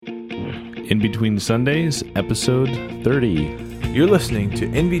In Between Sundays, episode 30. You're listening to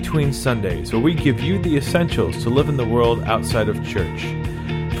In Between Sundays, where we give you the essentials to live in the world outside of church.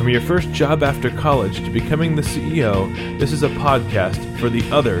 From your first job after college to becoming the CEO, this is a podcast for the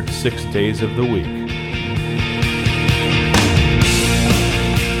other 6 days of the week.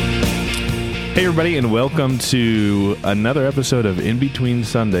 Hey everybody, and welcome to another episode of In Between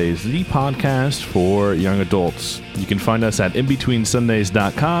Sundays, the podcast for young adults. You can find us at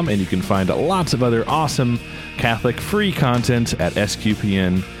inbetweensundays.com, and you can find lots of other awesome Catholic free content at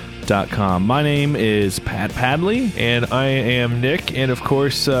sqpn.com. My name is Pat Padley. And I am Nick, and of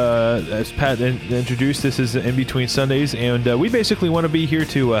course, as Pat introduced, this is In Between Sundays, and we basically want to be here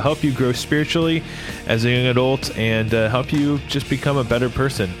to help you grow spiritually as a young adult and help you just become a better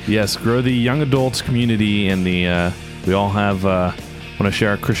person. Yes, grow the young adults community, and we all have want to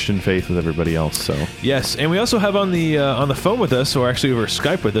share our Christian faith with everybody else. So yes, and we also have on the phone with us, or actually over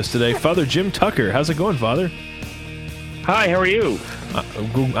Skype with us today, Father Jim Tucker. How's it going, Father? Hi, how are you?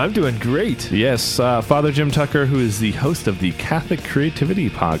 I'm doing great. yes, Father Jim Tucker, who is the host of the Catholic Creativity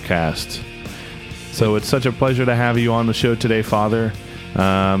Podcast. So it's such a pleasure to have you on the show today, Father.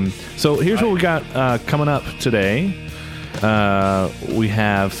 So here's what we got coming up today. We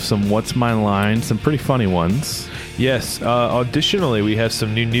have some What's My Line, some pretty funny ones. Yes, additionally, we have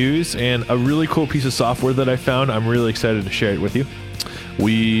some new news and a really cool piece of software that I found. I'm really excited to share it with you.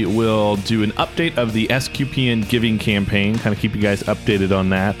 We will do an update of the SQPN giving campaign, kind of keep you guys updated on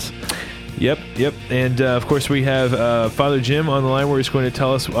that. Yep. And, of course, we have Father Jim on the line where he's going to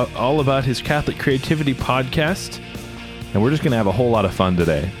tell us all about his Catholic Creativity Podcast. And we're just going to have a whole lot of fun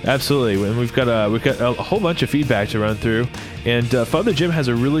today. Absolutely. And we've got a whole bunch of feedback to run through. And Father Jim has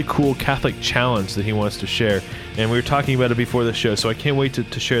a really cool Catholic challenge that he wants to share. And we were talking about it before the show, so I can't wait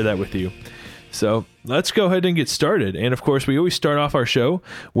to share that with you. So let's go ahead and get started. And of course, we always start off our show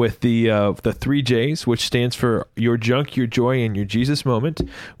with the 3 J's, which stands for your junk, your joy, and your Jesus moment,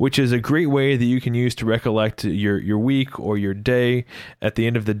 which is a great way that you can use to recollect your week or your day at the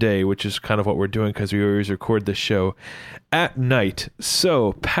end of the day, which is kind of what we're doing because we always record the show at night.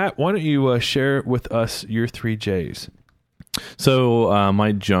 So, Pat, why don't you share with us your 3 J's? So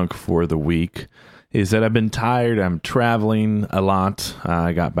my junk for the week is that I've been tired. I'm traveling a lot.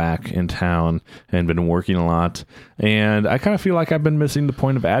 I got back in town and been working a lot. And I kind of feel like I've been missing the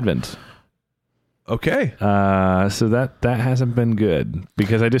point of Advent. Okay. So that hasn't been good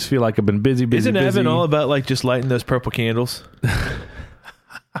because I just feel like I've been busy. Isn't Advent all about like just lighting those purple candles?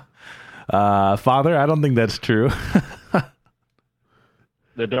 Father, I don't think that's true.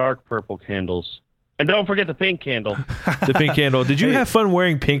 The dark purple candles. And don't forget the pink candle. The pink candle. Did you have fun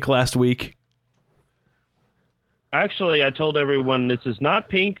wearing pink last week? Actually, I told everyone this is not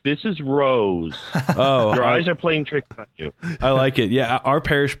pink, this is rose. Oh, Your eyes are playing tricks on you. I like it. Yeah, our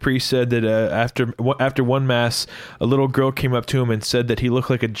parish priest said that after one mass, a little girl came up to him and said that he looked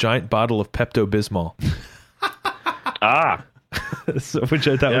like a giant bottle of Pepto-Bismol. So, which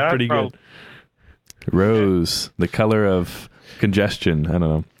I thought was pretty good. Rose, the color of congestion. I don't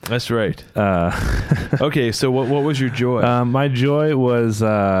know. That's right. Okay, so what was your joy? My joy was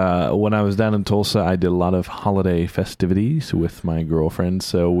when I was down in Tulsa, I did a lot of holiday festivities with my girlfriend.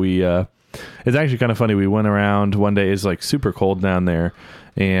 So we, it's actually kind of funny. We went around one day. It's like super cold down there,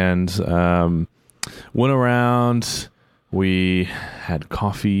 and went around. We had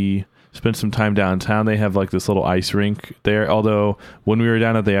coffee. Spent some time downtown. They have like this little ice rink there. Although when we were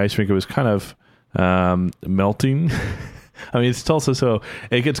down at the ice rink, it was kind of melting. I mean, it's Tulsa, so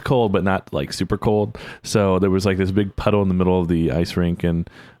it gets cold, but not like super cold. So there was like this big puddle in the middle of the ice rink, and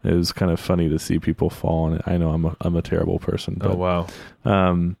it was kind of funny to see people fall on it. I know I'm a terrible person. But, oh,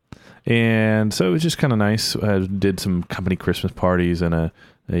 wow. And so it was just kind of nice. I did some company Christmas parties and a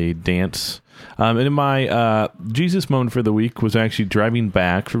dance. And my Jesus moment for the week was actually driving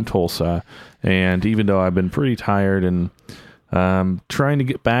back from Tulsa. And even though I've been pretty tired and trying to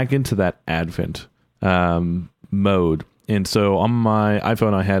get back into that Advent mode. And so on my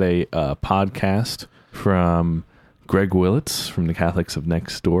iPhone, I had a podcast from Greg Willits from the Catholics of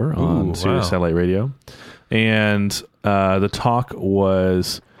Next Door on Sirius Satellite Radio. And the talk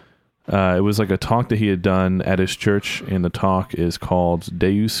was, it was like a talk that he had done at his church. And the talk is called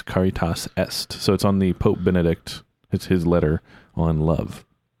Deus Caritas Est. So it's on the Pope Benedict. It's his letter on love.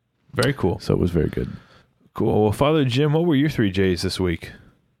 Very cool. So it was very good. Cool. Well, Father Jim, what were your 3 J's this week?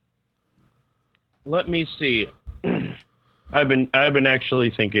 Let me see. I've been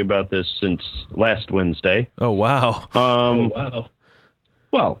actually thinking about this since last Wednesday. Oh, wow.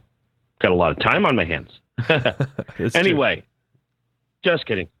 Well, got a lot of time on my hands. Anyway, just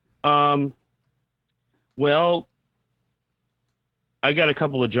kidding. Well, I got a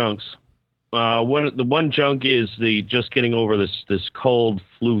couple of junks. the one junk is the just getting over this cold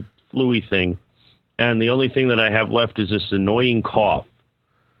flu-y thing, and the only thing that I have left is this annoying cough,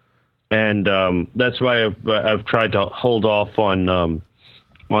 and that's why I've tried to hold off on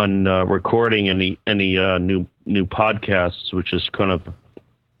recording any new podcasts, which is kind of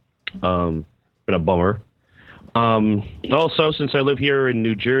been a bummer. Also, since I live here in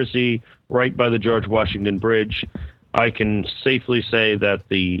New Jersey, right by the George Washington Bridge, I can safely say that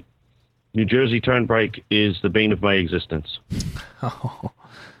the New Jersey Turnpike is the bane of my existence. Oh.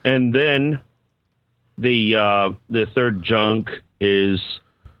 And then the third junk is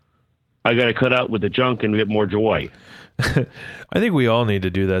I got to cut out with the junk and get more joy. I think we all need to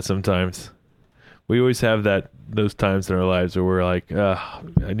do that sometimes. We always have those times in our lives where we're like,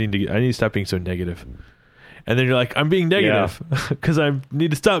 I need to stop being so negative. And then you're like, I'm being negative because I need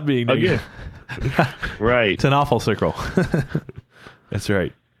to stop being negative. Right. It's an awful circle. That's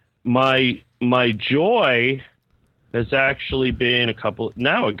right. My joy has actually been I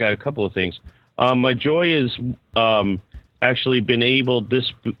got a couple of things. My joy is actually been able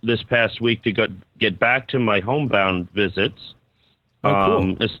this past week to get back to my homebound visits. Oh,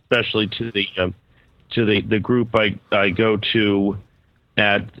 cool. Especially to the group I go to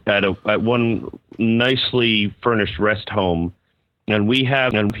at one nicely furnished rest home, and we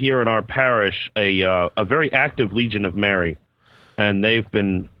have here in our parish a very active Legion of Mary, and they've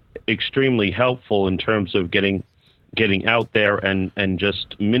been extremely helpful in terms of getting out there and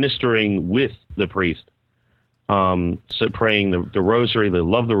just ministering with the priest. So praying the rosary, they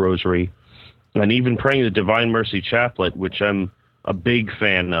love the rosary, and even praying the Divine Mercy Chaplet, which I'm a big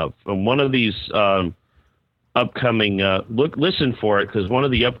fan of. And one of these upcoming listen for it, because one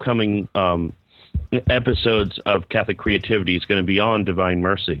of the upcoming episodes of Catholic Creativity is going to be on Divine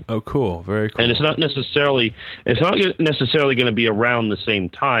Mercy. Oh, cool! Very cool. And it's not necessarily going to be around the same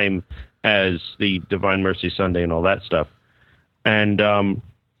time as the Divine Mercy Sunday and all that stuff. And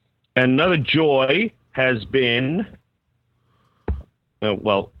another joy has been,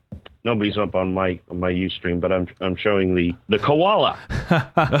 well, nobody's up on my Ustream, but I'm showing the koala.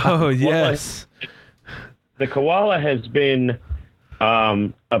 Oh yes. The koala has been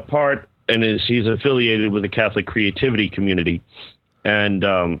a part, and he's affiliated with the Catholic Creativity community, and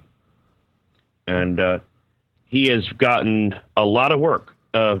he has gotten a lot of work.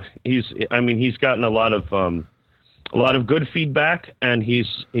 He's gotten a lot of good feedback, and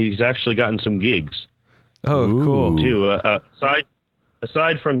he's actually gotten some gigs. Oh, cool. Too.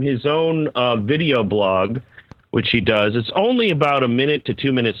 Aside from his own video blog, which he does, it's only about 1 minute to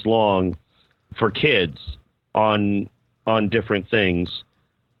 2 minutes long for kids on different things,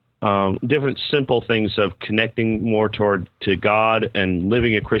 different simple things of connecting more to God and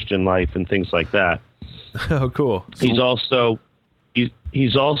living a Christian life and things like that. Oh, cool. He's also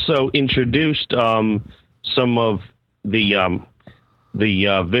introduced some of the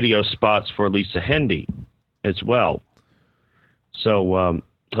video spots for Lisa Hendy as well. So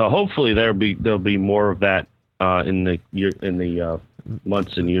hopefully there'll be more of that in the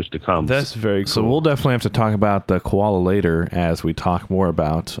months and years to come. That's very cool. So we'll definitely have to talk about the koala later as we talk more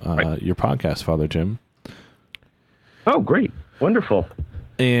about your podcast, Father Jim. Oh, great. Wonderful.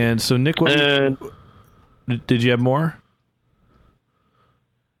 And so, Nick, did you have more?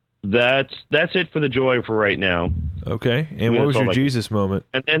 That's it for the joy for right now. Okay. And what was your Jesus moment?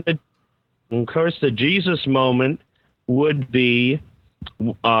 And then, of course, the Jesus moment would be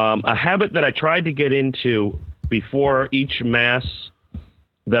a habit that I tried to get into before each Mass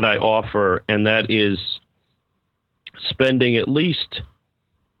that I offer, and that is spending at least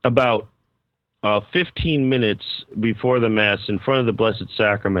about 15 minutes before the Mass in front of the Blessed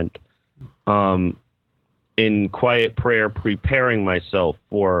Sacrament in quiet prayer, preparing myself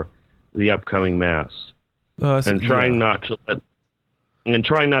for the upcoming Mass. And trying not to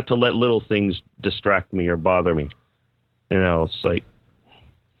let little things distract me or bother me. You know, it's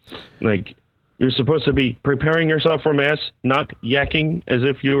like you're supposed to be preparing yourself for Mass, not yakking as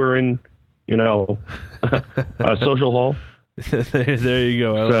if you were in, a social hall. There you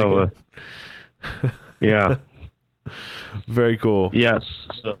go. Yeah. Very cool. Yes.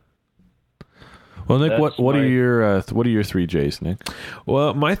 So, well, Nick, what are your 3 J's, Nick?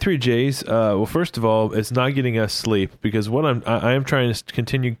 Well, my 3 J's. Well, first of all, it's not getting us sleep, because what I am trying to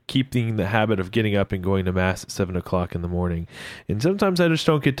continue keeping the habit of getting up and going to Mass at 7:00 in the morning, and sometimes I just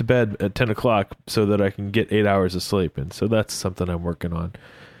don't get to bed at 10:00 so that I can get 8 hours of sleep, and so that's something I'm working on.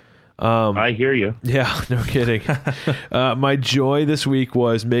 I hear you. Yeah, no kidding. My joy this week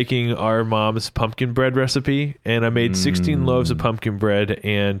was making our mom's pumpkin bread recipe, and I made 16 loaves of pumpkin bread,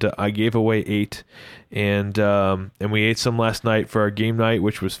 and I gave away 8, and we ate some last night for our game night,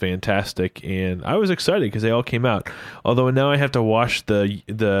 which was fantastic, and I was excited because they all came out. Although now I have to wash the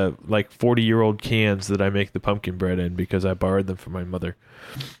like 40-year-old cans that I make the pumpkin bread in because I borrowed them from my mother.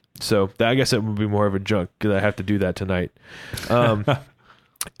 So I guess it would be more of a junk because I have to do that tonight.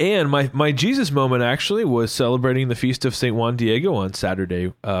 And my Jesus moment actually was celebrating the feast of St. Juan Diego on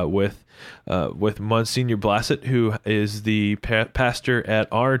Saturday with Monsignor Blassett, who is the pastor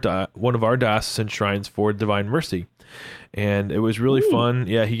at one of our diocesan shrines for Divine Mercy. And it was really fun.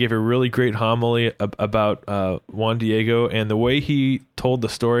 Yeah, he gave a really great homily about Juan Diego, and the way he told the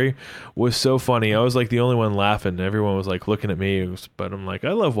story was so funny. I was like the only one laughing. Everyone was like looking at me, but I'm like,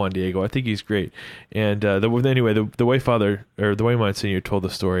 I love Juan Diego. I think he's great. And the way Monsignor told the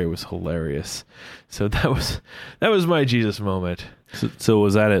story, it was hilarious. So that was my Jesus moment. So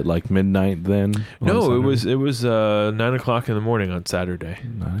was that at like midnight then? No, it was 9:00 in the morning on Saturday.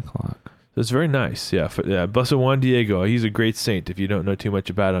 9:00. So it's very nice. Yeah. Blessed Juan Diego. He's a great saint. If you don't know too much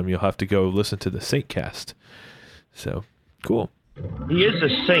about him, you'll have to go listen to the Saint Cast. So cool. He is a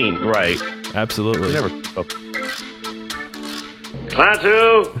saint, right? Absolutely.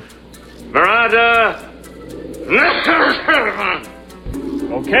 Klaatu, Miranda.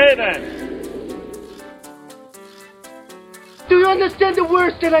 Okay then. Do you understand the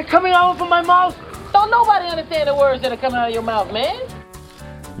words that are coming out of my mouth? Don't nobody understand the words that are coming out of your mouth, man.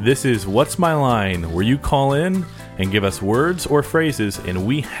 This is What's My Line, where you call in and give us words or phrases, and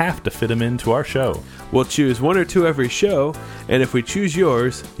we have to fit them into our show. We'll choose 1 or 2 every show, and if we choose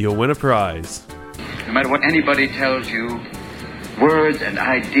yours, you'll win a prize. No matter what anybody tells you, words and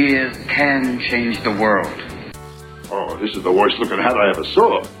ideas can change the world. Oh, this is the worst looking hat I ever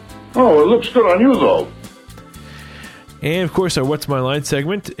saw. Oh, it looks good on you, though. And, of course, our What's My Line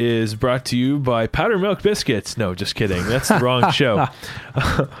segment is brought to you by Powder Milk Biscuits. No, just kidding. That's the wrong show.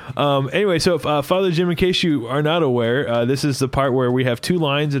 Anyway, so Father Jim, in case you are not aware, this is the part where we have 2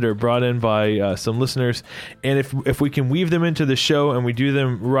 lines that are brought in by some listeners. And if we can weave them into the show and we do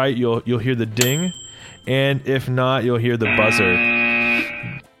them right, you'll hear the ding. And if not, you'll hear the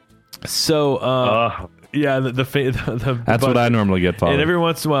buzzer. So... yeah, the that's what I normally get, Father. And every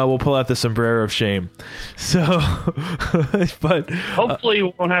once in a while, we'll pull out the sombrero of shame. So, but hopefully,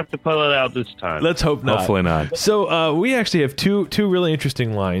 we won't have to pull it out this time. Let's hope not. Hopefully not. So, we actually have two really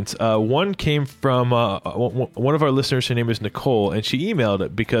interesting lines. One came from one of our listeners. Her name is Nicole, and she emailed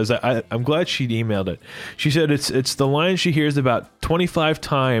it because I'm glad she emailed it. She said it's the line she hears about 25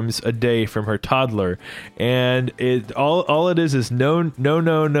 times a day from her toddler, and all it is no,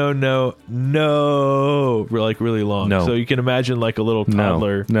 like really long. No. So you can imagine like a little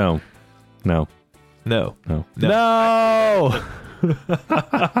toddler. No.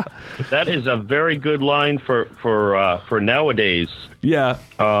 That is a very good line for nowadays. Yeah.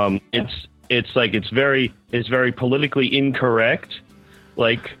 It's very politically incorrect.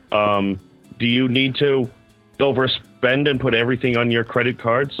 Like, do you need to overspend and put everything on your credit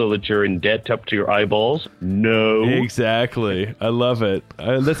card so that you're in debt up to your eyeballs? No. Exactly. I love it.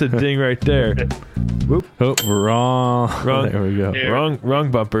 That's a ding right there. Whoop. Oh, wrong. There we go.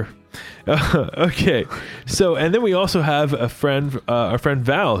 Wrong bumper. Okay. So, and then we also have our friend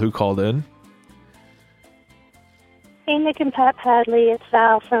Val, who called in. Hey, Nick and Pat Hadley. It's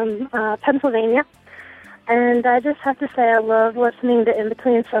Val from Pennsylvania. And I just have to say I love listening to In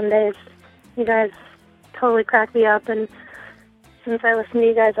Between Sundays. You guys totally crack me up, and since I listen to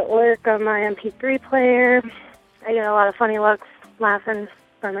you guys at work on my MP3 player, I get a lot of funny looks laughing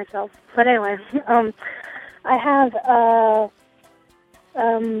by myself. But anyway, I have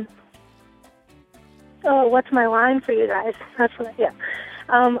what's my line for you guys? That's what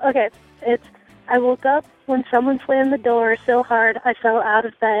okay, it's I woke up when someone slammed the door so hard I fell out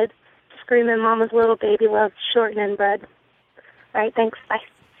of bed, screaming Mama's little baby loves shortening bread. All right, thanks. Bye.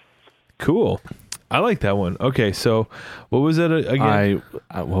 Cool. I like that one. Okay, so what was it again?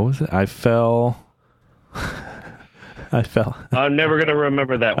 What was it? I fell. I'm never going to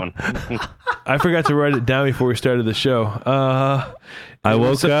remember that one. I forgot to write it down before we started the show. I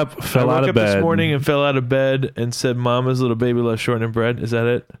woke up, fell out of bed this morning and fell out of bed and said, "Mama's little baby loves shortening bread." Is that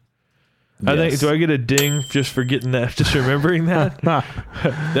it? Yes. Do I get a ding just for getting that, just remembering that?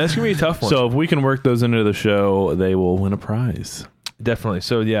 That's gonna be a tough one. So if we can work those into the show, they will win a prize. Definitely.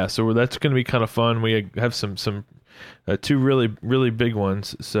 So yeah, so that's going to be kind of fun. We have some 2 really big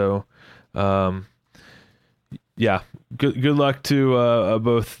ones. So yeah, good luck to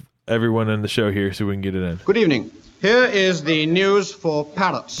both everyone in the show here, so we can get it in. Good evening. Here is the news for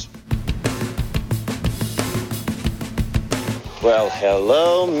parrots. Well,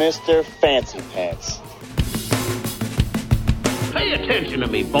 hello, Mr. Fancy Pants. Pay attention to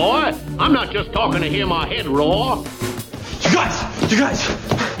me, boy. I'm not just talking to hear my head roar. You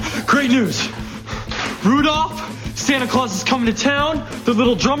guys, great news. Rudolph, Santa Claus is coming to town, the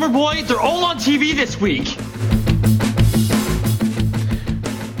little drummer boy, they're all on TV this week.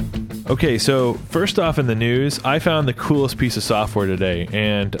 Okay, so first off in the news, I found the coolest piece of software today.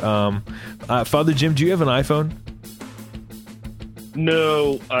 And Father Jim, do you have an iPhone?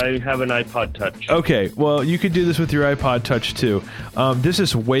 No, I have an iPod Touch. Okay, well, you could do this with your iPod Touch too. This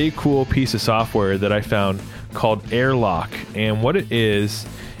is way cool piece of software that I found called AirLock, and what it is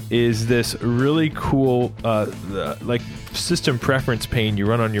this really cool like system preference pane you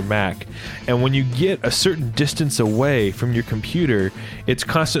run on your Mac, and when you get a certain distance away from your computer, it's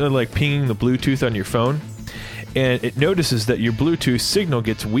constantly like pinging the Bluetooth on your phone. And it notices that your Bluetooth signal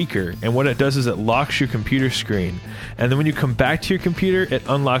gets weaker, and what it does is it locks your computer screen. And then when you come back to your computer, it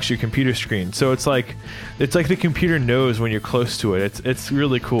unlocks your computer screen. So it's like the computer knows when you're close to it. It's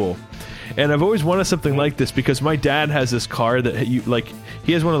really cool. And I've always wanted something like this because my dad has this car that he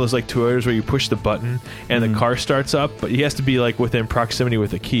has one of those like Toyotas where you push the button and the car starts up, but he has to be like within proximity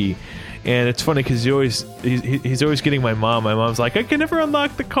with a key. And it's funny because he's always getting my mom. My mom's like, I can never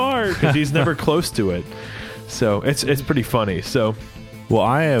unlock the car because he's never close to it. So it's pretty funny. So, well,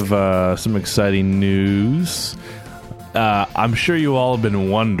 I have some exciting news. I'm sure you all have been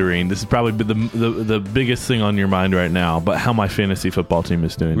wondering. This is probably the biggest thing on your mind right now. But how my fantasy football team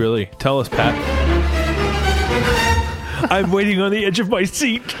is doing? Really? Tell us, Pat. I'm waiting on the edge of my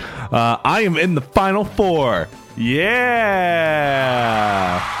seat. I am in the Final Four. Yeah,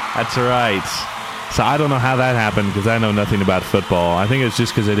 that's right. So I don't know how that happened because I know nothing about football. I think it's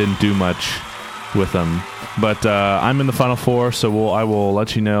just because I didn't do much with them. But I'm in the Final Four, so I will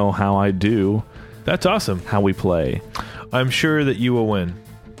let you know how I do. That's awesome. How we play. I'm sure that you will win.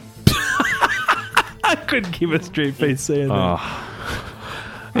 I couldn't keep a straight face saying that.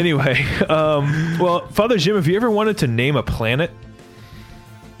 Anyway, well, Father Jim, have you ever wanted to name a planet?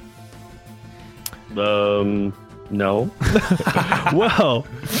 No. Well,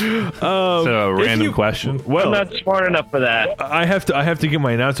 a random question. Well, I'm not smart enough for that. I have to get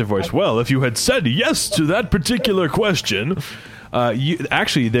my announcer voice. Well, if you had said yes to that particular question,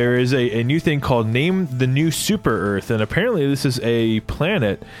 actually there is a new thing called Name the New Super Earth, and apparently this is a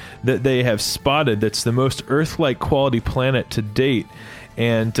planet that they have spotted that's the most Earth-like quality planet to date.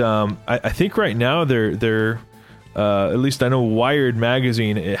 And I think right now they're at least I know Wired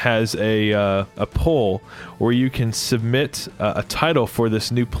magazine, it has a poll where you can submit a title for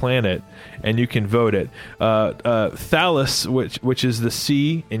this new planet and you can vote it. Thalys, which is the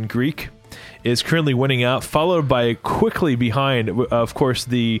sea in Greek, is currently winning out, followed by quickly behind, of course,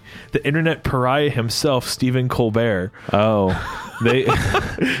 the internet pariah himself, Stephen Colbert. Oh, they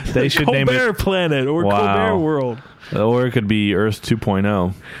should Colbert name it Planet or Colbert World, or it could be Earth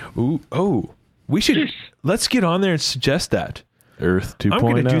 2.0. Let's get on there and suggest that. Earth 2.0. I'm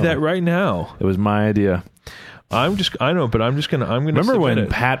going to do that right now. It was my idea. I'm just going to Remember when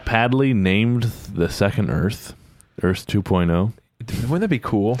Pat Padley named the second Earth 2.0? Wouldn't that be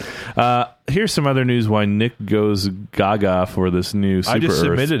cool? Here's some other news why Nick goes gaga for this new Super Earth. I just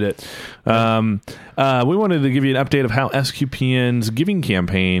submitted it. We wanted to give you an update of how SQPN's giving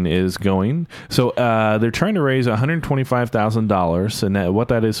campaign is going. So they're trying to raise $125,000, and what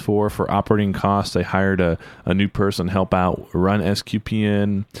that is for operating costs. They hired a new person to help out run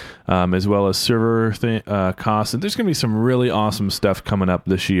SQPN, as well as server costs. And there's going to be some really awesome stuff coming up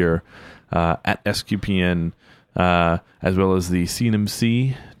this year at SQPN. As well as the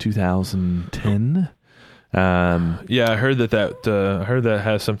CNMC 2010. Yeah, I heard that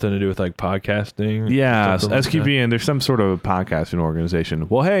has something to do with like podcasting. Yeah, SQPN. There's some sort of podcasting organization.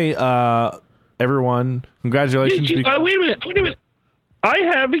 Well, hey, everyone, congratulations! Wait a minute. I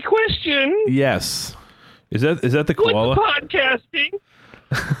have a question. Yes, is that the koala? What's podcasting?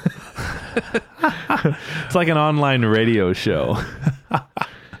 It's like an online radio show.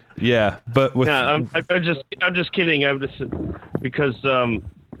 Yeah, but with I'm just kidding. I'm just because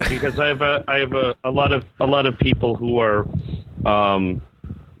I have a lot of people who are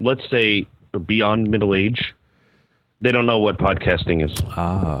let's say beyond middle age. They don't know what podcasting is.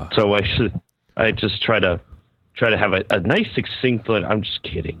 So I just try to have a nice succinct. I'm just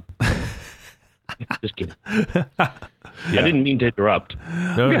kidding. Just kidding. I didn't mean to interrupt.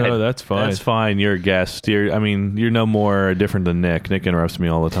 No, that's fine. That's fine. You're a guest. You're no more different than Nick. Nick interrupts me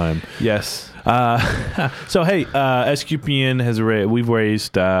all the time. Yes. So hey, SQPN we've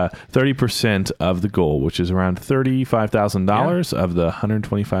raised 30% of the goal, which is around $35,000 of the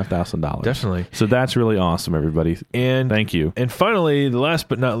 $125,000. Definitely. So that's really awesome, everybody. And thank you. And finally, the last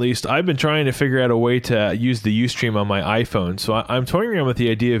but not least, I've been trying to figure out a way to use the Ustream on my iPhone. So I'm toying around with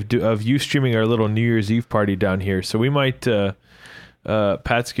the idea of Ustreaming our little New Year's Eve party down here. So we might.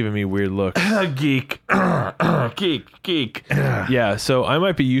 Pat's giving me weird looks. Geek. Yeah, so I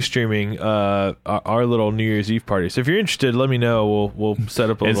might be Ustreaming our little New Year's Eve party. So if you're interested, let me know. We'll set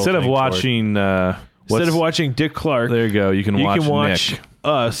up a instead little of watching. Instead of watching Dick Clark, there you go. You can watch Nick.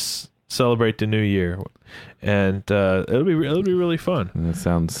 Us celebrate the new year, and it'll be really fun. That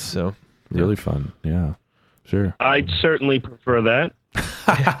sounds really fun. Yeah, sure. I'd certainly prefer that.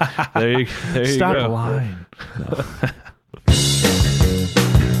 There you Stop go. lying. No.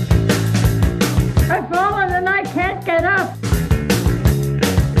 I've fallen and I can't get up.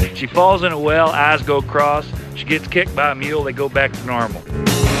 She falls in a well, eyes go cross. She gets kicked by a mule, they go back to normal.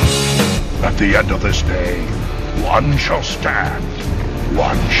 At the end of this day, one shall stand,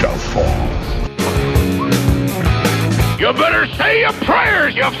 one shall fall. You better say your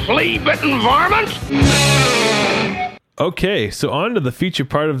prayers, you flea-bitten varmint! Okay, so on to the feature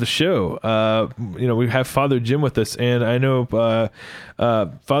part of the show. We have Father Jim with us, and I know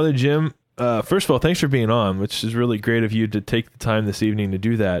Father Jim. First of all, thanks for being on, which is really great of you to take the time this evening to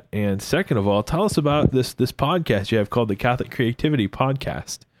do that. And second of all, tell us about this podcast you have called the Catholic Creativity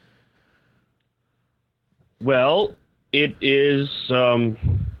Podcast. Well, it is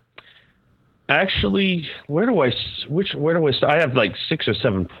actually where do I start? I have like 6 or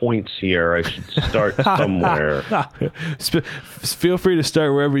 7 points here. I should start somewhere. Feel free to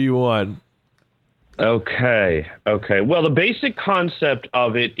start wherever you want. Okay. Well, the basic concept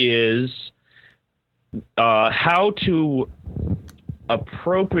of it is how to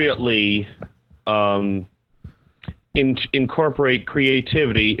appropriately incorporate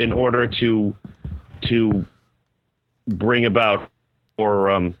creativity in order to bring about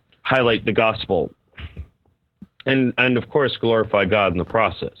or highlight the gospel, and of course glorify God in the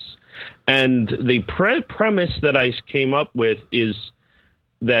process. And the premise that I came up with is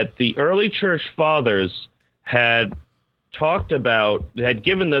that the early church fathers had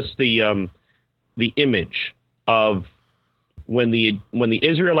given us the image of when the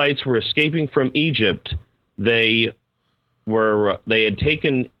Israelites were escaping from Egypt, they had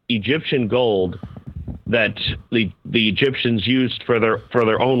taken Egyptian gold that the Egyptians used for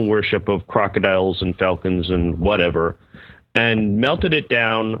their own worship of crocodiles and falcons and whatever, and melted it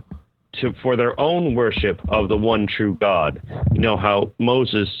down for their own worship of the one true God. You know how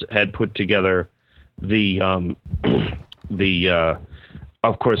Moses had put together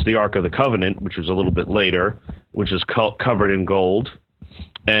of course, the Ark of the Covenant, which was a little bit later, which is covered in gold,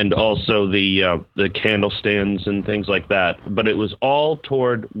 and also the candlestands and things like that. But it was all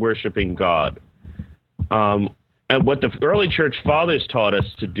toward worshiping God. And what the early church fathers taught us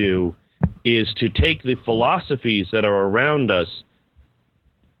to do is to take the philosophies that are around us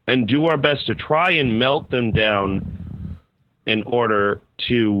and do our best to try and melt them down in order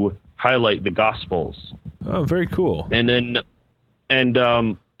to highlight the Gospels. Oh, very cool. And then,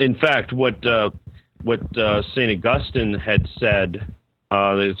 in fact, what St. Augustine had said,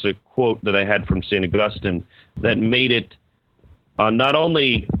 there's a quote that I had from St. Augustine that made it, not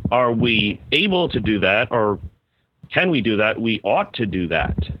only are we able to do that, or can we do that, we ought to do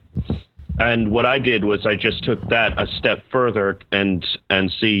that. And what I did was I just took that a step further and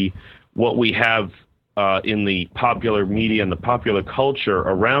see what we have in the popular media and the popular culture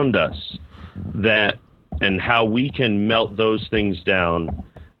around us, and how we can melt those things down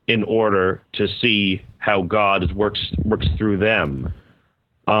in order to see how God works through them.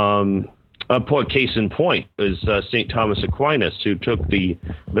 A case in point is St. Thomas Aquinas, who took the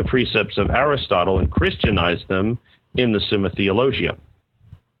precepts of Aristotle and Christianized them in the Summa Theologia.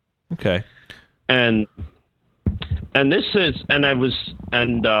 Okay. And this is,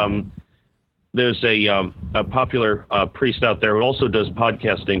 there's a popular priest out there who also does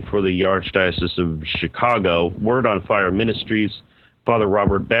podcasting for the Archdiocese of Chicago, Word on Fire Ministries. Father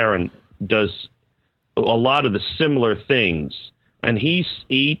Robert Barron does a lot of the similar things, and he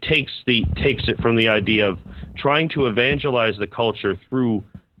takes it from the idea of trying to evangelize the culture through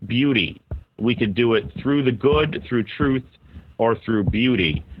beauty. We could do it through the good, through truth, or through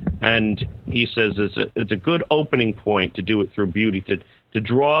beauty. And he says it's a good opening point to do it through beauty, to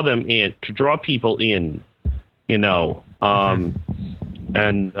draw them in, to draw people in, and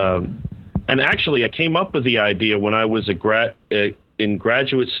And actually, I came up with the idea when I was in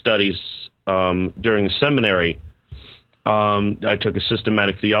graduate studies during seminary. I took a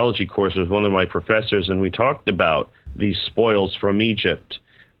systematic theology course with one of my professors, and we talked about these spoils from Egypt.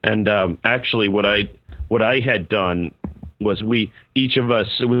 And actually, what I had done was each of us,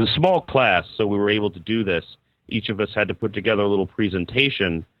 it was a small class, so we were able to do this. Each of us had to put together a little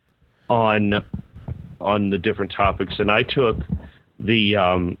presentation on the different topics, and I took the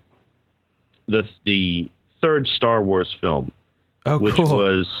third Star Wars film, which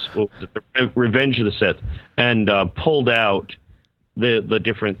was Revenge of the Sith, and pulled out the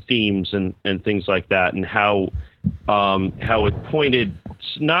different themes and things like that, and how it pointed,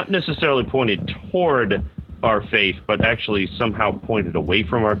 not necessarily pointed toward our faith, but actually somehow pointed away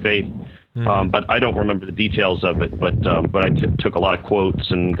from our faith. But I don't remember the details of it. But I took a lot of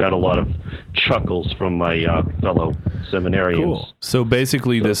quotes and got a lot of chuckles from my fellow seminarians. Cool. So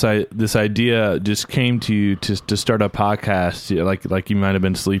basically, this idea just came to you to start a podcast. Like you might have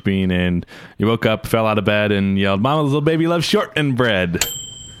been sleeping and you woke up, fell out of bed, and yelled, "Mama's little baby loves shortened,"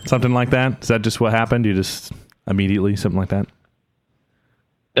 something like that. Is that just what happened? You just immediately something like that?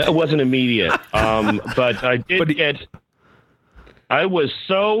 It wasn't immediate, but I did get. I was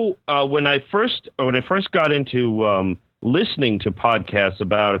so when I first got into listening to podcasts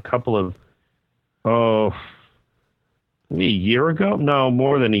about a couple of maybe a year ago, no,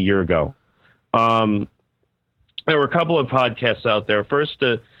 more than a year ago. There were a couple of podcasts out there. First,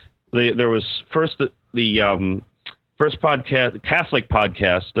 the first podcast, Catholic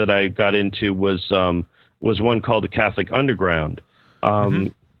podcast that I got into was one called the Catholic Underground.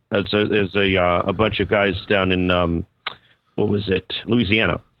 There's a bunch of guys down in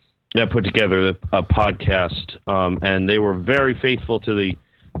Louisiana, that put together a podcast, and they were very faithful to the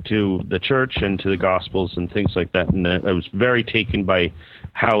church and to the Gospels and things like that. And I was very taken by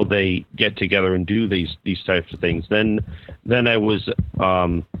how they get together and do these types of things. Then I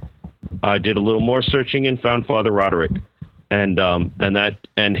did a little more searching and found Father Roderick, and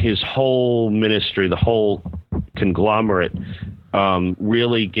his whole ministry, the whole conglomerate,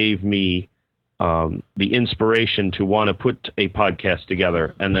 really gave me the inspiration to want to put a podcast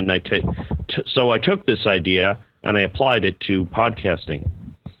together. And then so I took this idea and I applied it to podcasting.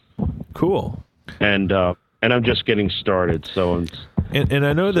 Cool. And I'm just getting started. So and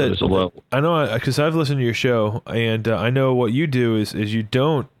I know that because I've listened to your show, and I know what you do is you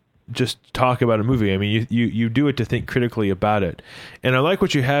don't just talk about a movie. I mean, you do it to think critically about it. And I like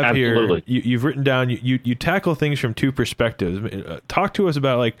what you have Absolutely. here. You've written down, you tackle things from two perspectives. Talk to us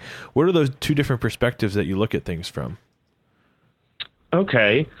about, like, what are those two different perspectives that you look at things from?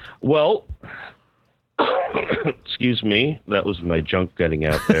 Okay. Well, excuse me. That was my junk getting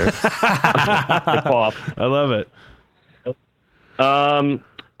out there. I love it.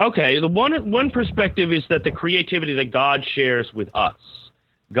 Okay. The one perspective is that the creativity that God shares with us,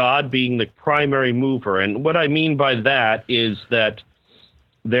 God being the primary mover. And what I mean by that is that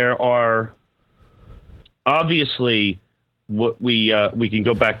there are obviously what we can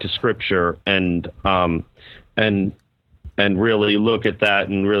go back to Scripture and really look at that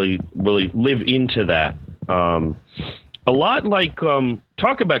and really live into that. A lot like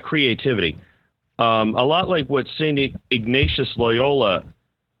talk about creativity. A lot like what St. Ignatius Loyola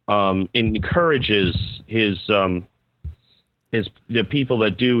encourages the people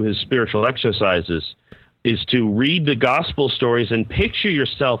that do his spiritual exercises is to read the gospel stories and picture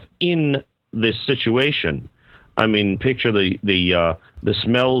yourself in this situation. I mean, picture the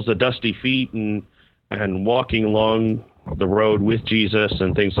smells, the dusty feet, and walking along the road with Jesus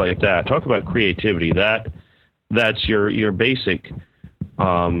and things like that. Talk about creativity. That's your basic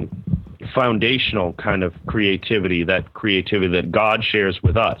foundational kind of creativity. That creativity that God shares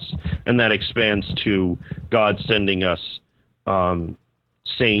with us, and that expands to God sending us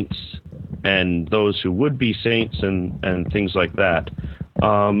saints and those who would be saints and things like that.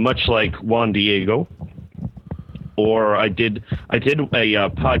 Much like Juan Diego, or I did a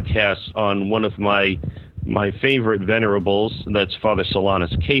podcast on one of my favorite venerables, that's Father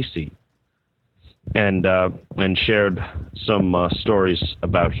Solanus Casey, and shared some stories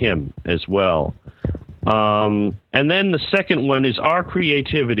about him as well. And then the second one is our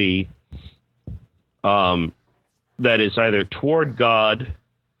creativity, that is either toward God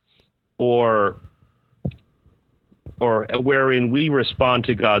or wherein we respond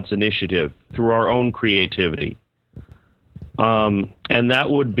to God's initiative through our own creativity. And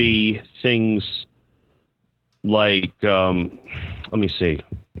that would be things like, let me see,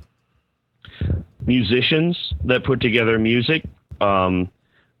 musicians that put together music,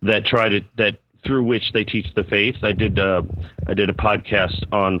 that through which they teach the faith. I did a podcast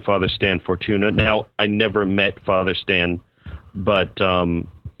on Father Stan Fortuna. Now, I never met Father Stan, but I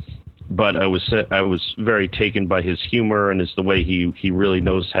was very taken by his humor and the way he really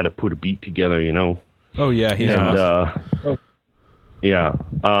knows how to put a beat together, you know. Oh yeah, he's awesome. Yeah.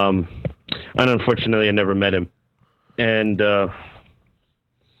 And unfortunately, I never met him. And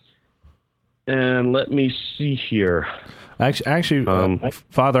let me see here. Actually,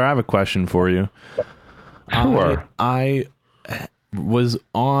 Father, I have a question for you. Sure. I was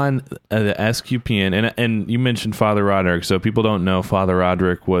on the SQPN, and you mentioned Father Roderick, so people don't know Father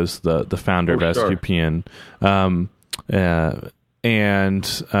Roderick was the founder of SQPN.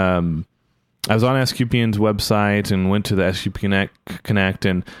 I was on SQPN's website and went to the SQP Connect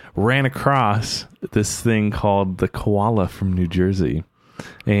and ran across this thing called the Koala from New Jersey.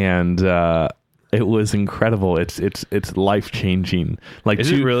 And it was incredible. It's life changing. Like,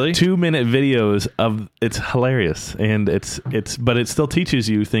 is it really? 2-minute videos of it's hilarious, and but it still teaches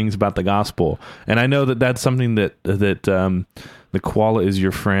you things about the gospel. And I know that that's something that the koala is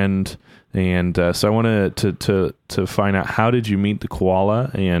your friend, and so I wanted to find out, how did you meet the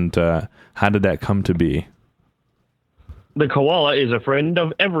koala, and how did that come to be? The koala is a friend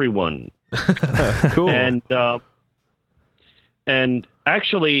of everyone. Cool. And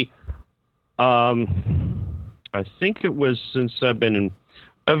actually, I think it was since I've been in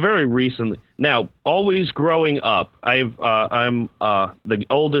very recently. Now, always growing up, I'm the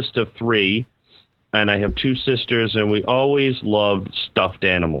oldest of 3, and I have 2 sisters, and we always loved stuffed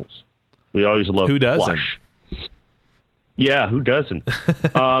animals. We always loved Who doesn't? plush. Yeah, who doesn't?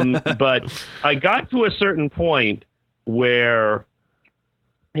 But I got to a certain point where,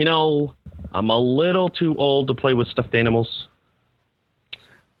 you know, I'm a little too old to play with stuffed animals.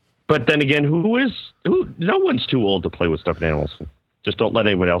 But then again, no one's too old to play with stuffed animals. Just don't let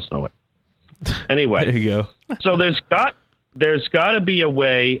anyone else know it. Anyway. There you go. So there's got to be a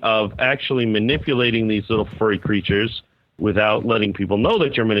way of actually manipulating these little furry creatures without letting people know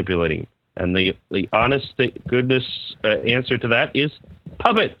that you're manipulating. And the honest goodness answer to that is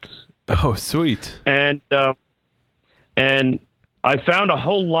puppets. Oh, sweet. And I found a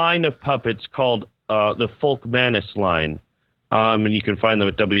whole line of puppets called the Folkmanis line. And you can find them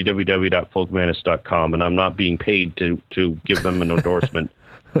at www.folkmanis.com. And I'm not being paid to give them an endorsement,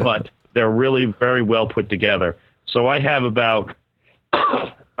 but they're really very well put together. So I have I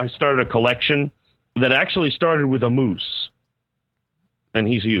started a collection that actually started with a moose, and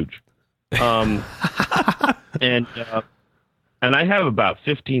he's huge. And I have about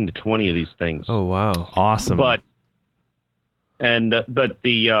 15 to 20 of these things. Oh, wow. Awesome. But I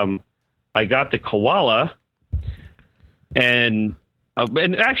got the koala, and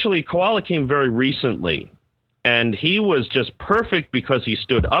actually koala came very recently, and he was just perfect because he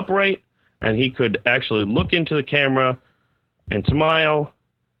stood upright and he could actually look into the camera and smile,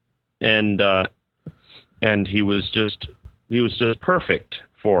 and he was just perfect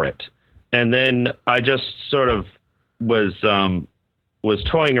for it. And then I just sort of was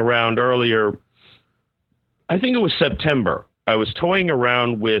toying around earlier. I think it was September. I was toying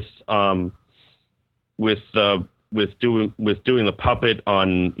around with doing the puppet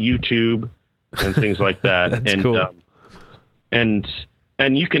on YouTube and things like that. That's and cool.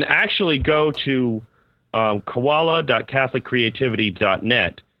 And you can actually go to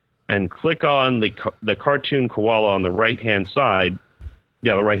koala.catholiccreativity.net and click on the cartoon koala on the right-hand side.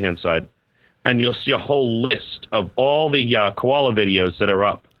 Yeah, the right-hand side. And you'll see a whole list of all the koala videos that are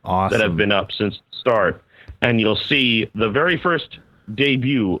up, Awesome. that have been up since the start. And you'll see the very first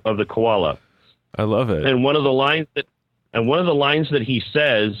debut of the koala. I love it. And one of the lines that he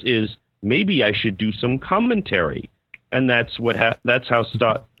says is, maybe I should do some commentary. And that's how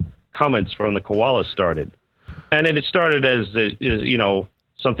comments from the koala started. And it started as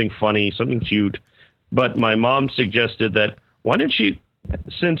something funny, something cute. But my mom suggested that, why don't you,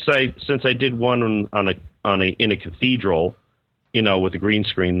 since I did one in a cathedral, with a green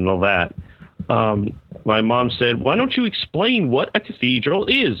screen and all that, my mom said, why don't you explain what a cathedral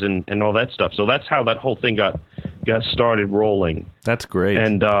is and all that stuff. So that's how that whole thing got started rolling. That's great.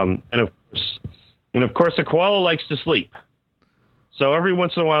 And of course the koala likes to sleep. So every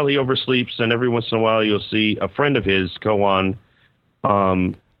once in a while he oversleeps, and every once in a while you'll see a friend of his go on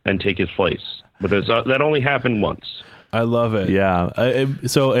and take his place. But that only happened once. I love it. Yeah.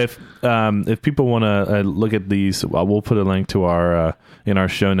 So if people want to look at these, we'll put a link to our in our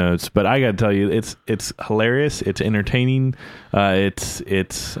show notes. But I got to tell you, it's hilarious. It's entertaining. It's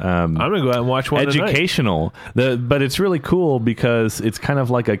I'm gonna go out and watch one educational. But it's really cool because it's kind of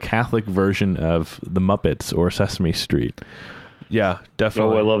like a Catholic version of the Muppets or Sesame Street. Yeah,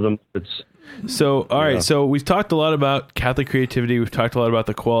 definitely. Oh, I love them. So, all right. So we've talked a lot about Catholic creativity. We've talked a lot about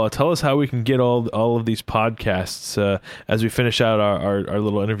the koala. Tell us how we can get all of these podcasts as we finish out our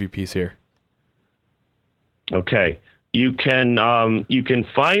little interview piece here. Okay, you can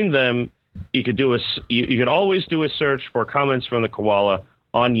find them. You could you could always do a search for Comments from the Koala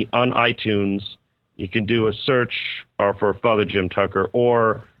on iTunes. You can do a search for Father Jim Tucker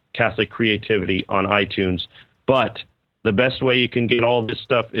or Catholic Creativity on iTunes. But the best way you can get all this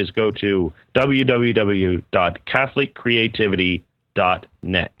stuff is go to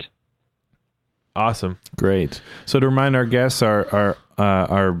www.catholiccreativity.net. Awesome. Great. So to remind our guests, our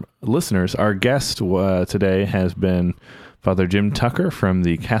listeners, our guest today has been Father Jim Tucker from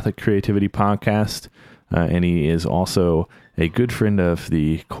the Catholic Creativity Podcast, and he is also a good friend of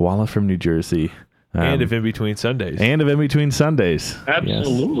the Koala from New Jersey. And of In Between Sundays.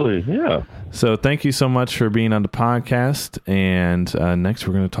 Absolutely, yes. Yeah. So thank you so much for being on the podcast, and next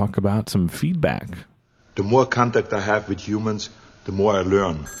we're going to talk about some feedback. The more contact I have with humans, the more I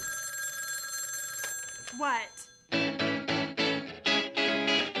learn. What?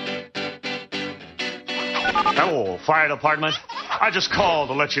 Hello, fire department. I just called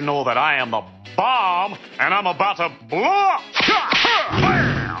to let you know that I am the bomb, and I'm about to blow up.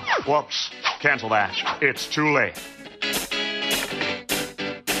 Whoops. Cancel that. It's too late.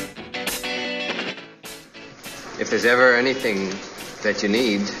 If there's ever anything that you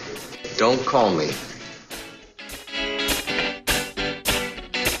need, don't call me.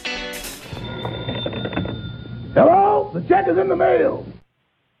 Hello? The check is in the mail.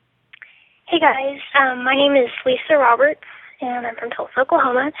 Hey guys, my name is Lisa Roberts, and I'm from Tulsa,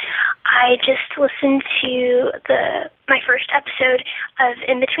 Oklahoma. I just listened to my first episode of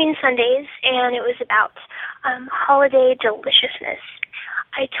In Between Sundays, and it was about holiday deliciousness.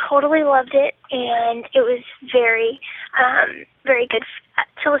 I totally loved it, and it was very, very good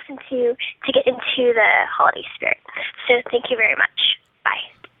to listen to get into the holiday spirit. So thank you very much. Bye.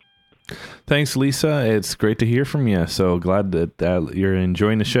 Thanks, Lisa. It's great to hear from you. So glad that you're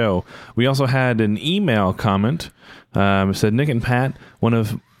enjoying the show. We also had an email comment. It said, Nick and Pat, one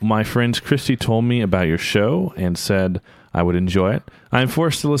of my friends, Christy, told me about your show and said I would enjoy it. I'm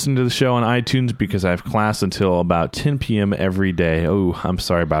forced to listen to the show on iTunes because I have class until about 10 p.m. every day. Oh, I'm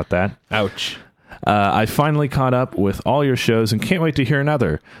sorry about that. Ouch. I finally caught up with all your shows and can't wait to hear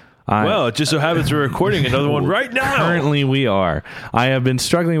another. Well, it just so happens we're recording another one right now. Currently we are. I have been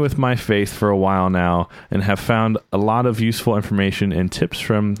struggling with my faith for a while now and have found a lot of useful information and tips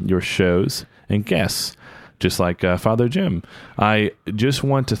from your shows and guests, just like Father Jim. I just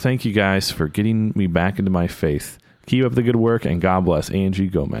want to thank you guys for getting me back into my faith. Keep up the good work, and God bless. Angie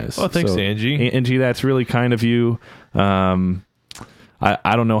Gomez. Oh, thanks, Angie. Angie, that's really kind of you.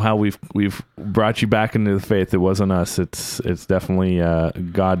 I don't know how we've brought you back into the faith. It wasn't us. It's definitely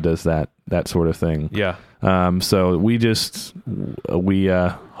God does that sort of thing. Yeah. So we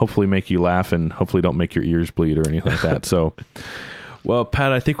hopefully make you laugh and hopefully don't make your ears bleed or anything like that. So, well,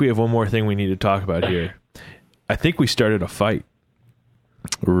 Pat, I think we have one more thing we need to talk about here. I think we started a fight.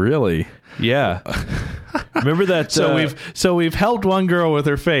 Really? Yeah. Remember that? So we've helped one girl with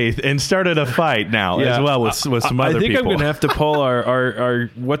her faith and started a fight now as well with some other people. I think I'm going to have to pull our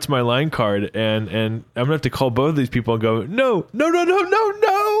What's My Line card and I'm going to have to call both of these people and go, no.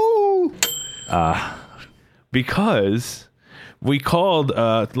 Because we called,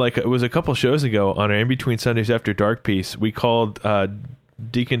 like it was a couple shows ago on our In Between Sundays After Dark piece, we called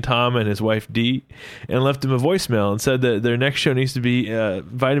Deacon Tom and his wife Dee and left him a voicemail and said that their next show needs to be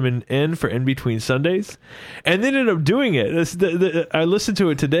Vitamin N for In Between Sundays, and they ended up doing it. I listened to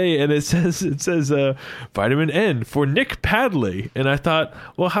it today and it says Vitamin N for Nick Padley, and I thought,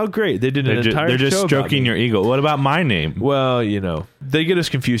 well, how great. They did an entire show. They're just stroking your ego. What about my name? Well, they get us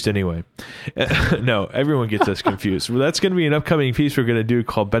confused anyway. No, everyone gets us confused. Well, that's going to be an upcoming piece we're going to do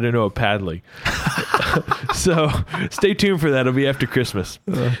called Better Know a Padley. So stay tuned for that. It'll be after Christmas.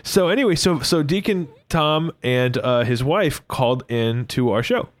 So anyway, so Deacon Tom and his wife called in to our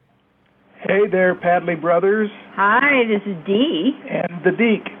show. Hey there, Padley brothers. Hi, this is Dee. And the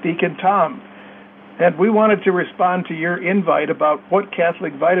Deacon Tom. And we wanted to respond to your invite about what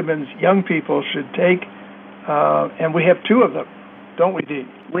Catholic vitamins young people should take. And we have two of them, don't we, Dee?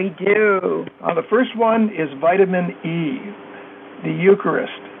 We do. The first one is vitamin E, the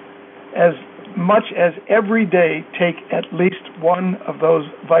Eucharist. As much as every day, take at least one of those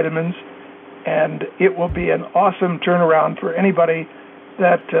vitamins, and it will be an awesome turnaround for anybody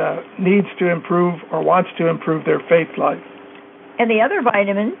that needs to improve or wants to improve their faith life. And the other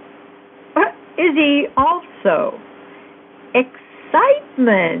vitamin is E also.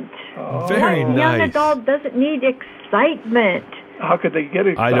 Excitement. Very what nice. young adult doesn't need excitement? how could they get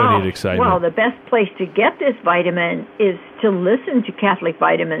excited? I don't need excitement. Well, the best place to get this vitamin is to listen to Catholic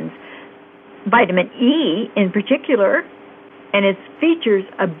Vitamins, vitamin E in particular, and it features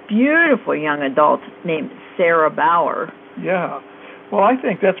a beautiful young adult named Sarah Bauer. Yeah. Well, I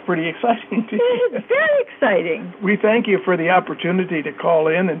think that's pretty exciting to hear. It's very exciting. We thank you for the opportunity to call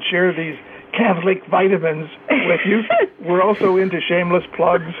in and share these Catholic vitamins with you. We're also into shameless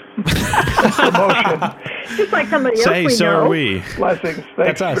plugs, promotion. Just like somebody else we so know. are we. Blessings.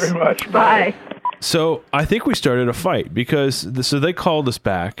 Thanks very much. Bye. So I think we started a fight because so they called us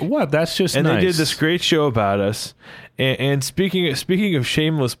back. What? That's just and nice. they did this great show about us. And speaking of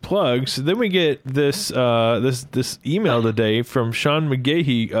shameless plugs, then we get this email today from Sean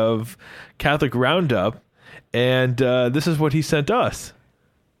McGahey of Catholic Roundup, and this is what he sent us.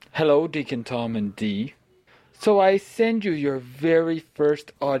 Hello, Deacon Tom and Dee. So I send you your very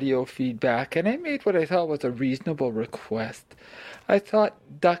first audio feedback, and I made what I thought was a reasonable request. I thought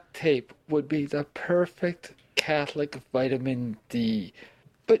duct tape would be the perfect Catholic vitamin D,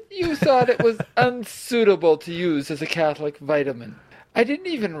 but you thought it was unsuitable to use as a Catholic vitamin. I didn't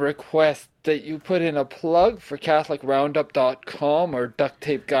even request that you put in a plug for CatholicRoundup.com or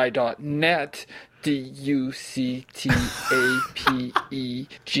DuctTapeGuy.net,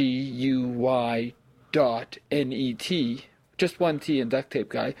 DuctTapeGuy.net. Just one T in Duct Tape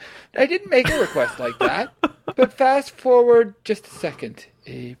Guy. I didn't make a request like that. But fast forward just a second.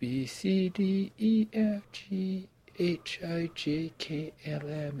 A, B, C, D, E, F, G, H, I, J, K, L,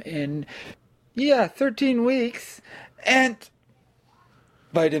 M, N. Yeah, 13 weeks. And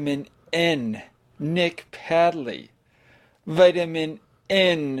vitamin N, Nick Padley. Vitamin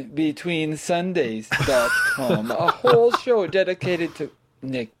N between Sundays.com. A whole show dedicated to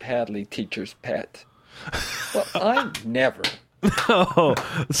Nick Padley, teacher's pet. Well, I never. Oh,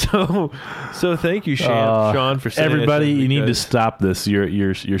 so thank you, Sean, for saying everybody. You need to stop this.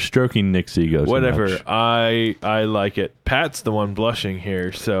 You're stroking Nick's ego. Whatever. Too much. I like it. Pat's the one blushing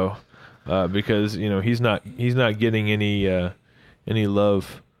here, so because he's not getting any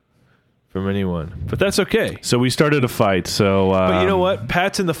love from anyone, but that's okay. So we started a fight. So, but you know what?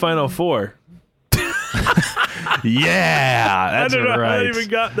 Pat's in the Final Four. Yeah, that's I don't know right. how I even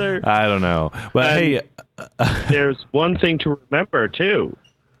got there. I don't know, but hey, there's one thing to remember too,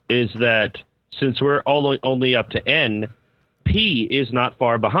 is that since we're only up to N, P is not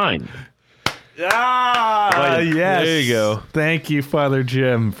far behind. Yes. There you go. Thank you, Father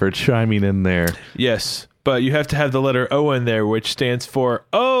Jim, for chiming in there. Yes, but you have to have the letter O in there, which stands for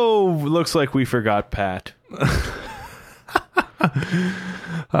looks like we forgot Pat.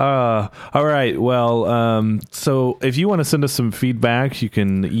 All right. Well, so if you want to send us some feedback, you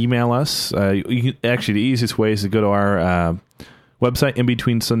can email us. Actually, the easiest way is to go to our website,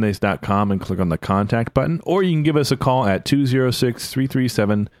 inbetweensundays.com, and click on the contact button, or you can give us a call at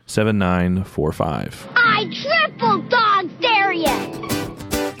 206-337-7945. I triple dog dare you!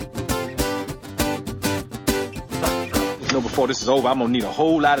 Before this is over, I'm gonna need a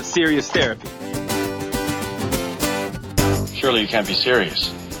whole lot of serious therapy. Surely you can't be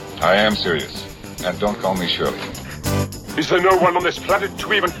serious. I am serious. And don't call me Shirley. Is there no one on this planet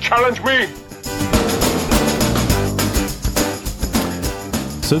to even challenge me?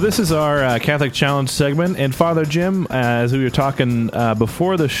 So this is our Catholic Challenge segment. And Father Jim, as we were talking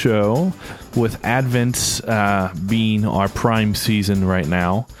before the show, with Advent being our prime season right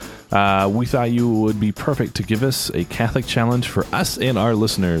now, we thought you would be perfect to give us a Catholic challenge for us and our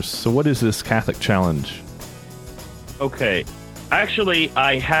listeners. So what is this Catholic challenge? Okay. Actually,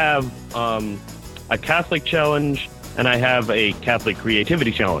 I have a Catholic challenge and I have a Catholic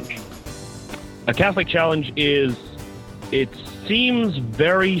creativity challenge. A Catholic challenge is, it seems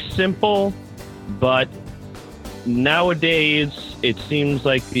very simple, but nowadays it seems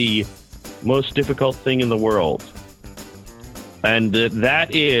like the most difficult thing in the world. And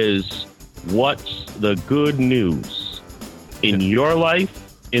that is, what's the good news in your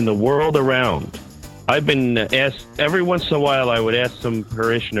life, in the world around? I've been asked, every once in a while I would ask some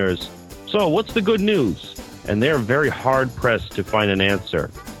parishioners, so what's the good news? And they're very hard pressed to find an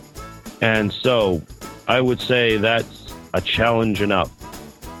answer. And so I would say that's a challenge enough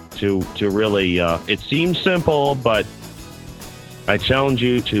to really, it seems simple, but I challenge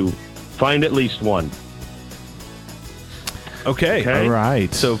you to find at least one. Okay. All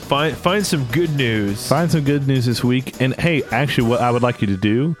right. So find some good news. Find some good news this week. And hey, actually, what I would like you to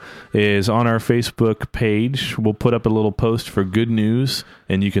do is on our Facebook page, we'll put up a little post for good news,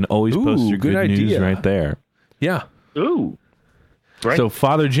 and you can always post your good news right there. Yeah. Ooh. Right. So,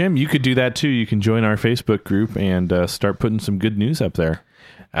 Father Jim, you could do that too. You can join our Facebook group and start putting some good news up there.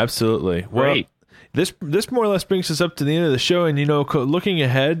 Absolutely. Great. Well, this more or less brings us up to the end of the show. And, looking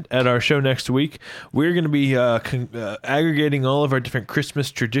ahead at our show next week, we're going to be aggregating all of our different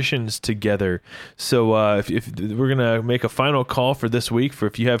Christmas traditions together. So if we're going to make a final call for this week for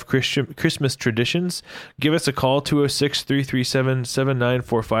if you have Christmas traditions, give us a call,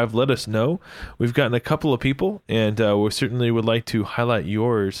 206-337-7945. Let us know. We've gotten a couple of people, and we certainly would like to highlight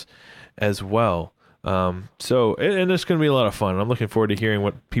yours as well. And it's going to be a lot of fun. I'm looking forward to hearing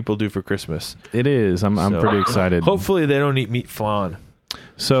what people do for Christmas. It is. I'm pretty excited. Hopefully they don't eat meat flan.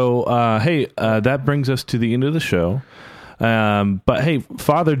 So, that brings us to the end of the show. But hey,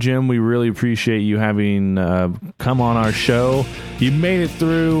 Father Jim, we really appreciate you having come on our show. You made it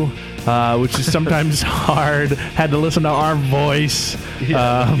through, which is sometimes hard. Had to listen to our voice.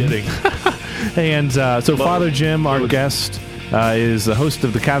 Yeah, kidding. And so Father Jim, our guest, is the host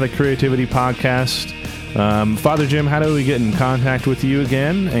of the Catholic Creativity Podcast. Father Jim, how do we get in contact with you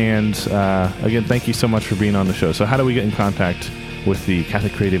again? And again, thank you so much for being on the show. So how do we get in contact with the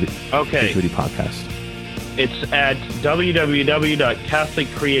Catholic Creativity Podcast? It's at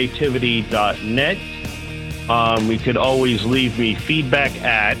www.catholiccreativity.net. We could always leave me feedback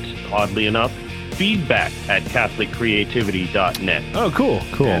at catholiccreativity.net. Oh, cool.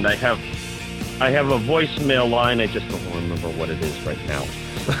 And I have a voicemail line. I just don't remember what it is right now.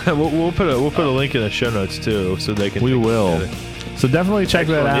 we'll put a link in the show notes too, so they can. We will. So definitely check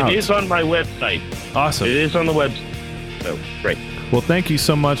that out. It is on my website. Awesome. It is on the website. So great. Well, thank you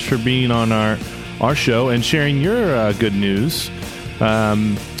so much for being on our show and sharing your good news.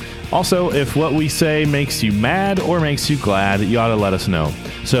 Also, if what we say makes you mad or makes you glad, you ought to let us know.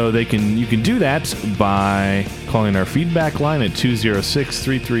 So you can do that by calling our feedback line at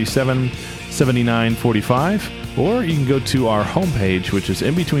 206-337-7945, or you can go to our homepage, which is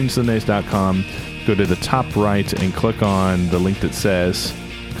inbetweensundays.com. Go to the top right and click on the link that says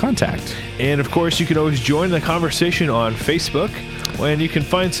Contact. And of course, you can always join the conversation on Facebook, and you can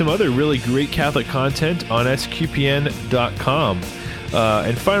find some other really great Catholic content on sqpn.com.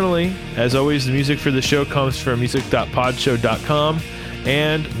 And finally, as always, the music for the show comes from music.podshow.com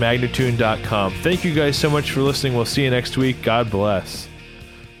and magnatune.com. Thank you guys so much for listening. We'll see you next week. God bless.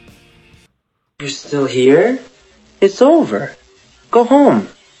 You're still here? It's over. Go home.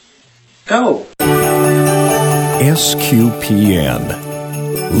 Go. SQPN,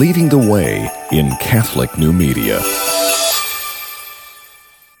 leading the way in Catholic new media.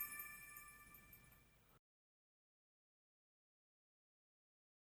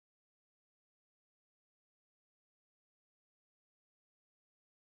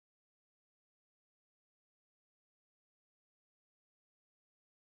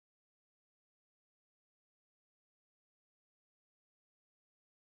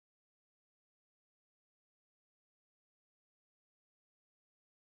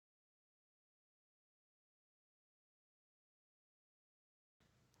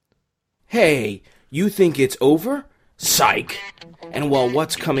 Hey, you think it's over? Psych! And while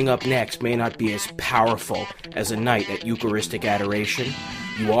what's coming up next may not be as powerful as a night at Eucharistic adoration,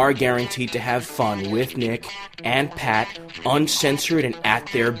 you are guaranteed to have fun with Nick and Pat, uncensored and at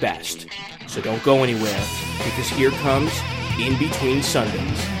their best. So don't go anywhere, because here comes In Between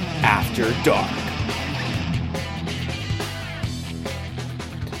Sundays After Dark.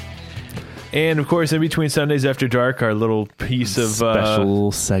 And, of course, In Between Sundays After Dark, our little piece of...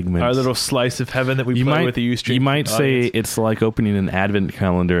 special segment. Our little slice of heaven that we play with the Ustream. You might say it's like opening an advent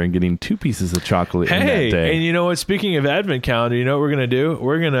calendar and getting 2 pieces of chocolate in that day. And you know what? Speaking of advent calendar, you know what we're going to do?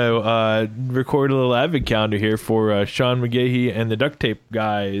 We're going to record a little advent calendar here for Sean McGahee and the Duct Tape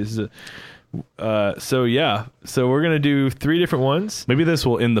Guys. So we're going to do 3 different ones. Maybe this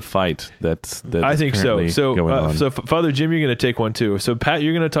will end the fight. I think so. So Father Jim, you're going to take one too. So Pat,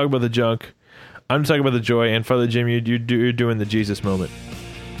 you're going to talk about the junk. I'm talking about the joy, and Father Jim, you're doing the Jesus moment.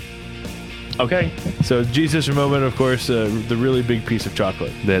 Okay. So Jesus moment, of course, the really big piece of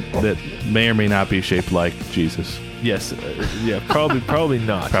chocolate that may or may not be shaped like Jesus. Yes, probably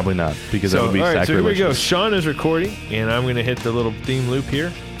not. Probably not, because that would be sacrilegious. So here we go. Sean is recording, and I'm going to hit the little theme loop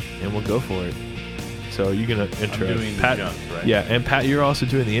here, and we'll go for it. So you're going to intro. I'm doing Pat, the junk, right? Yeah, and Pat, you're also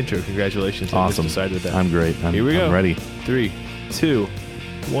doing the intro. Congratulations. Awesome. I just decided that. I'm great. Here we go. I'm ready. 3, 2,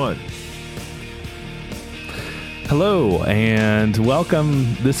 1. Hello and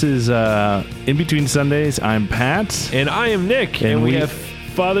welcome. This is In Between Sundays. I'm Pat. And I am Nick. And we have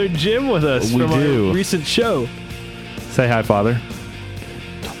Father Jim with us from our recent show. Say hi, Father.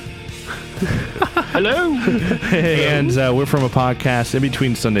 Hello. And we're from a podcast,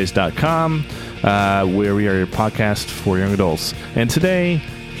 InBetweenSundays.com, where we are a podcast for young adults. And today,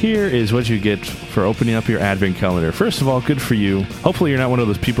 here is what you get for opening up your Advent calendar. First of all, good for you. Hopefully you're not one of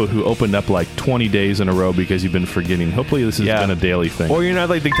those people who opened up like 20 days in a row because you've been forgetting. Hopefully this has been a daily thing. Or you're not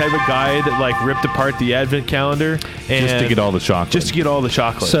like the type of guy that like ripped apart the Advent calendar and just to get all the chocolate. Just to get all the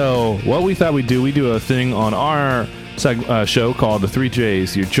chocolate. So what we thought we do a thing on our show called the 3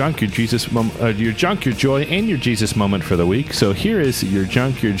 J's: your junk, your Jesus, your junk, your joy, and your Jesus moment for the week. So here is your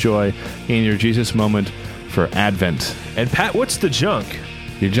junk, your joy, and your Jesus moment for Advent. And Pat, what's the junk?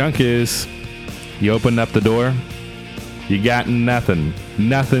 Your junk is you opened up the door, you got nothing.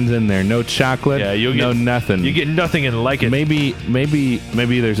 Nothing's in there. No chocolate. Yeah, you'll get nothing. You get nothing and like it. Maybe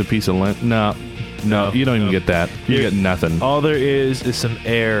there's a piece of lint. No, you don't even get that. You get nothing. All there is some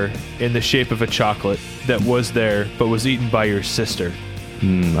air in the shape of a chocolate that was there but was eaten by your sister.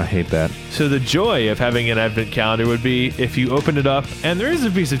 I hate that. So the joy of having an Advent calendar would be if you open it up and there is a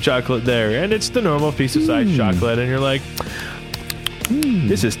piece of chocolate there, and it's the normal piece of size chocolate, and you're like,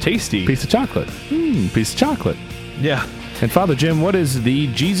 this is tasty. Piece of chocolate. Piece of chocolate. Yeah. And Father Jim, what is the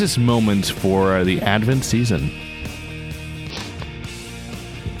Jesus moment for the Advent season?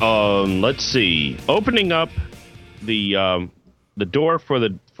 Let's see. Opening up the door for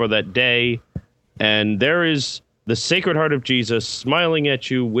that day, and there is the Sacred Heart of Jesus smiling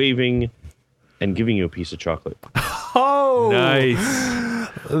at you, waving, and giving you a piece of chocolate. Oh, nice!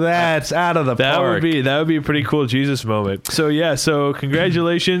 That's out of the park. That would be a pretty cool Jesus moment. So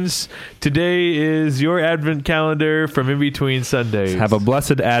congratulations! Today is your Advent calendar from In Between Sundays. Have a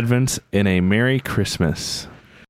blessed Advent and a Merry Christmas.